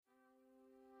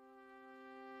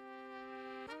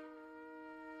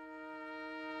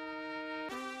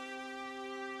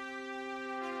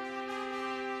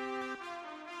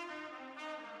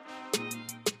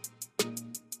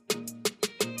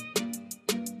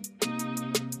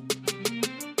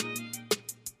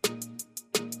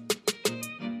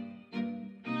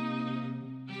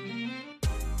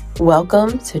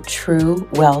Welcome to True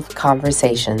Wealth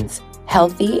Conversations,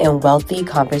 healthy and wealthy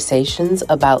conversations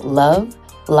about love,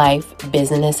 life,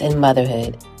 business, and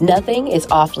motherhood. Nothing is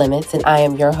off limits, and I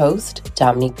am your host,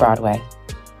 Dominique Broadway.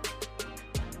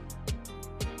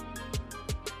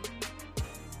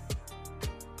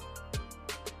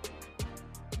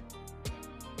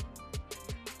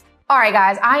 All right,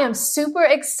 guys, I am super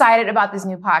excited about this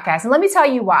new podcast. And let me tell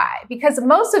you why. Because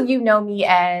most of you know me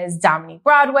as Dominique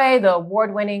Broadway, the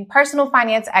award-winning personal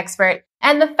finance expert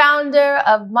and the founder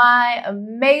of my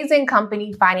amazing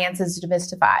company, Finances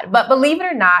Demystified. But believe it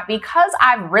or not, because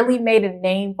I've really made a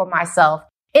name for myself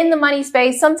in the money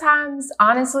space, sometimes,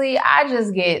 honestly, I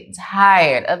just get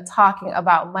tired of talking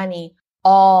about money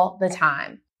all the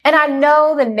time. And I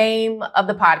know the name of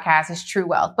the podcast is True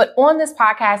Wealth, but on this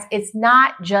podcast, it's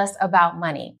not just about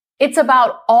money. It's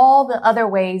about all the other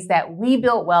ways that we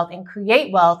build wealth and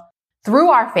create wealth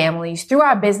through our families, through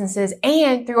our businesses,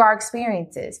 and through our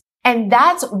experiences. And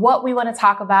that's what we want to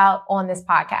talk about on this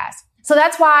podcast. So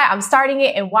that's why I'm starting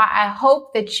it and why I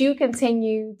hope that you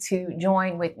continue to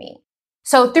join with me.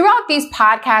 So throughout these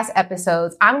podcast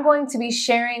episodes, I'm going to be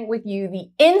sharing with you the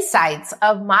insights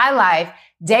of my life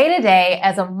day to day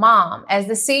as a mom, as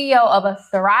the CEO of a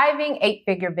thriving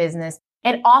 8-figure business,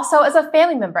 and also as a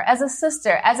family member, as a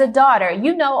sister, as a daughter,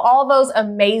 all those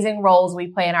amazing roles we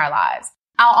play in our lives.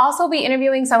 I'll also be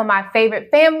interviewing some of my favorite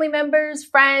family members,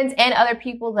 friends, and other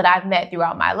people that I've met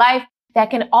throughout my life that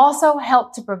can also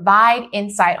help to provide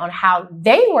insight on how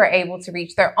they were able to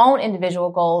reach their own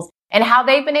individual goals and how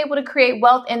they've been able to create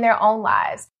wealth in their own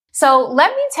lives. So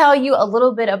let me tell you a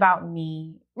little bit about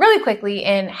me really quickly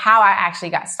and how I actually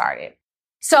got started.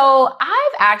 So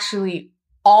I've actually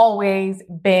always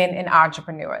been an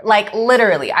entrepreneur. Like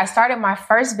literally, I started my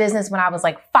first business when I was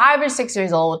like 5 or 6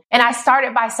 years old, and I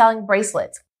started by selling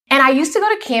bracelets. And I used to go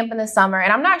to camp in the summer,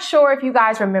 and I'm not sure if you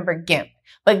guys remember GIMP,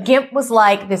 but GIMP was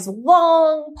like this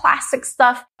long plastic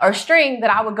stuff or string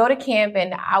that I would go to camp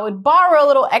and I would borrow a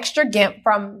little extra GIMP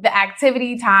from the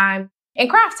activity time and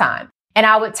craft time. And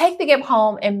I would take the GIMP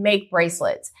home and make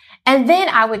bracelets. And then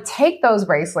I would take those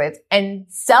bracelets and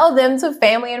sell them to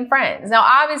family and friends. Now,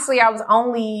 obviously, I was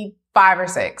only 5 or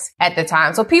 6 at the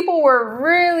time. So people were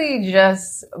really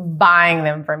just buying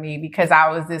them for me because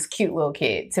I was this cute little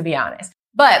kid, to be honest.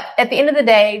 But at the end of the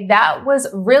day, that was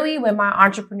really when my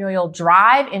entrepreneurial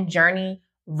drive and journey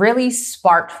really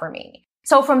sparked for me.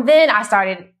 So from then I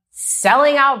started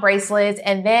selling out bracelets,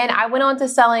 and then I went on to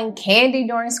selling candy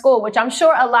during school, which I'm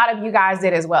sure a lot of you guys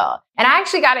did as well. And I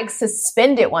actually got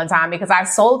suspended one time because I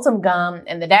sold some gum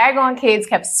and the daggone kids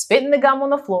kept spitting the gum on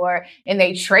the floor and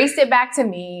they traced it back to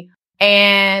me.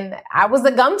 And I was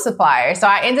the gum supplier. So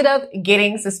I ended up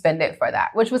getting suspended for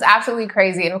that, which was absolutely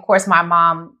crazy. And of course, my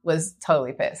mom was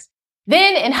totally pissed.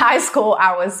 Then in high school,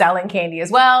 I was selling candy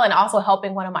as well and also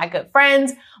helping one of my good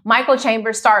friends, Michael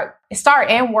Chambers, start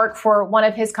and work for one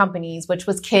of his companies, which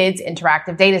was Kids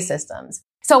Interactive Data Systems.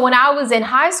 So when I was in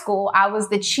high school, I was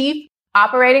the chief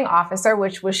operating officer,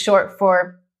 which was short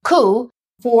for COO,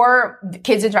 for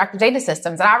Kids Interactive Data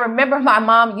Systems. And I remember my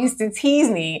mom used to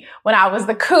tease me when I was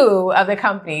the COO of the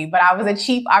company, but I was a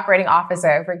chief operating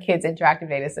officer for Kids Interactive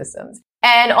Data Systems.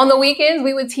 And on the weekends,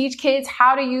 we would teach kids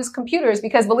how to use computers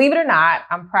because, believe it or not,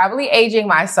 I'm probably aging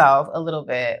myself a little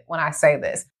bit when I say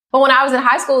this. But when I was in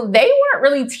high school, they weren't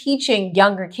really teaching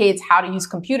younger kids how to use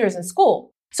computers in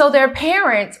school. So their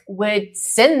parents would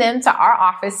send them to our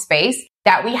office space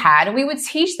that we had, and we would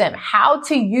teach them how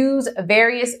to use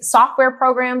various software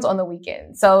programs on the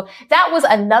weekend. So that was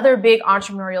another big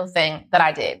entrepreneurial thing that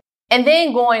I did. And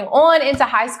then going on into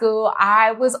high school,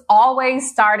 I was always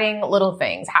starting little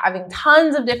things, having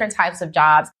tons of different types of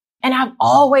jobs. And I've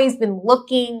always been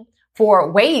looking for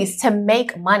ways to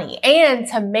make money and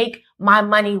to make my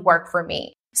money work for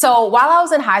me. So while I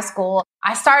was in high school,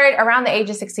 I started around the age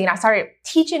of 16, I started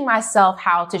teaching myself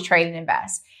how to trade and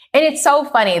invest. And it's so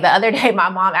funny. The other day, my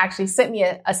mom actually sent me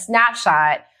a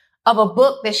snapshot of a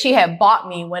book that she had bought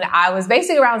me when I was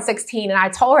basically around 16. And I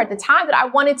told her at the time that I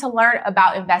wanted to learn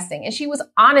about investing. And she was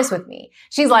honest with me.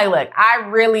 She's like, look, I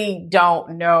really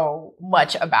don't know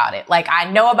much about it. Like,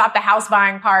 I know about the house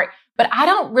buying part, but I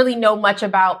don't really know much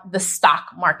about the stock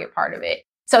market part of it.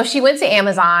 So she went to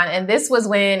Amazon, and this was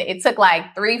when it took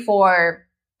like 3, 4,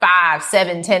 5,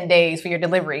 7, 10 days for your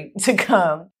delivery to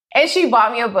come. And she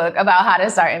bought me a book about how to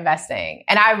start investing.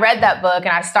 And I read that book and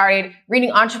I started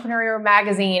reading Entrepreneur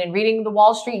Magazine and reading the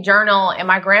Wall Street Journal. And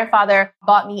my grandfather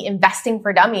bought me Investing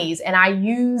for Dummies. And I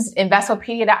used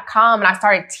Investopedia.com and I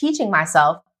started teaching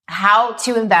myself how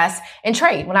to invest and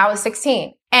trade when I was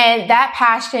 16. And that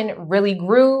passion really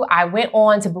grew. I went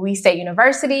on to Bowie State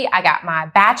University. I got my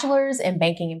bachelor's in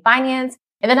banking and finance.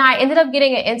 And then I ended up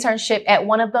getting an internship at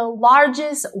one of the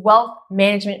largest wealth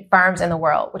management firms in the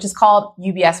world, which is called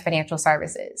UBS Financial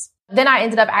Services. Then I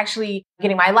ended up actually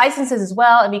getting my licenses as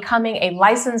well and becoming a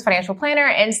licensed financial planner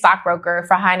and stockbroker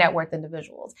for high net worth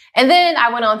individuals. And then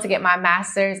I went on to get my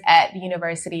master's at the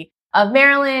University of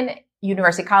Maryland,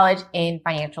 University College in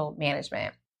financial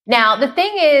management. Now, the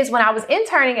thing is, when I was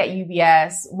interning at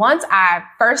UBS, once I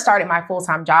first started my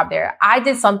full-time job there, I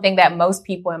did something that most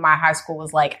people in my high school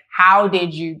was like, how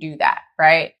did you do that?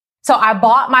 Right? So I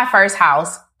bought my first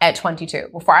house at 22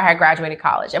 before I had graduated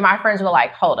college. And my friends were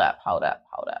like, hold up.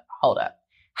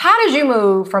 How did you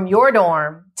move from your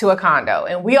dorm to a condo?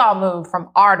 And we all moved from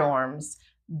our dorms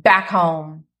back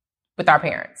home with our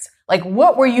parents. Like,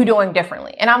 what were you doing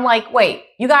differently? And I'm like, wait,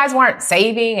 you guys weren't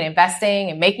saving and investing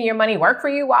and making your money work for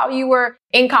you while you were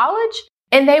in college?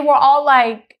 And they were all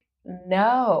like,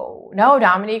 no,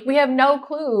 Dominique, we have no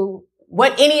clue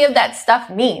what any of that stuff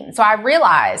means. So I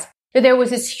realized that there was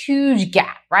this huge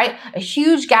gap, right? A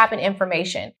huge gap in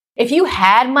information. If you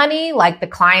had money, like the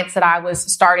clients that I was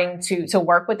starting to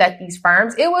work with at these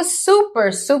firms, it was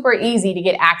super, super easy to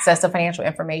get access to financial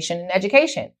information and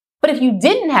education. But if you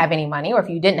didn't have any money, or if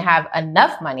you didn't have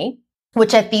enough money,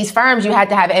 which at these firms, you had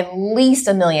to have at least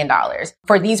 $1 million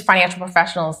for these financial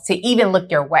professionals to even look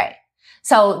your way.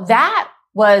 So that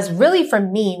was really for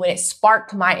me when it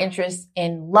sparked my interest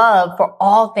in love for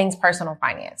all things personal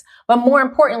finance. But more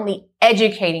importantly,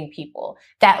 educating people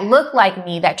that look like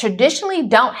me that traditionally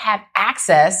don't have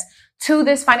access to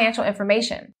this financial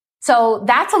information. So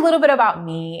that's a little bit about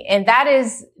me. And that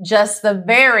is just the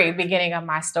very beginning of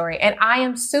my story. And I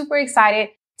am super excited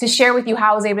to share with you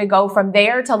how I was able to go from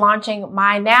there to launching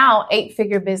my now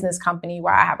 8-figure business company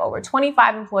where I have over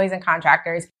 25 employees and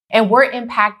contractors. And we're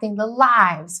impacting the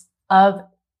lives of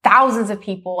thousands of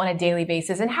people on a daily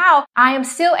basis, and how I am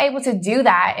still able to do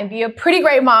that and be a pretty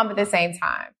great mom at the same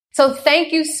time. So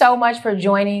thank you so much for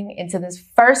joining into this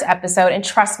first episode. And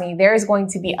trust me, there is going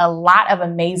to be a lot of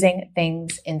amazing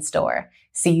things in store.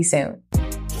 See you soon.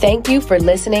 Thank you for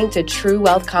listening to True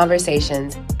Wealth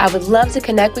Conversations. I would love to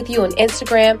connect with you on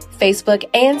Instagram, Facebook,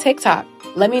 and TikTok.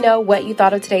 Let me know what you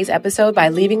thought of today's episode by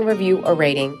leaving a review or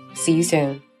rating. See you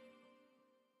soon.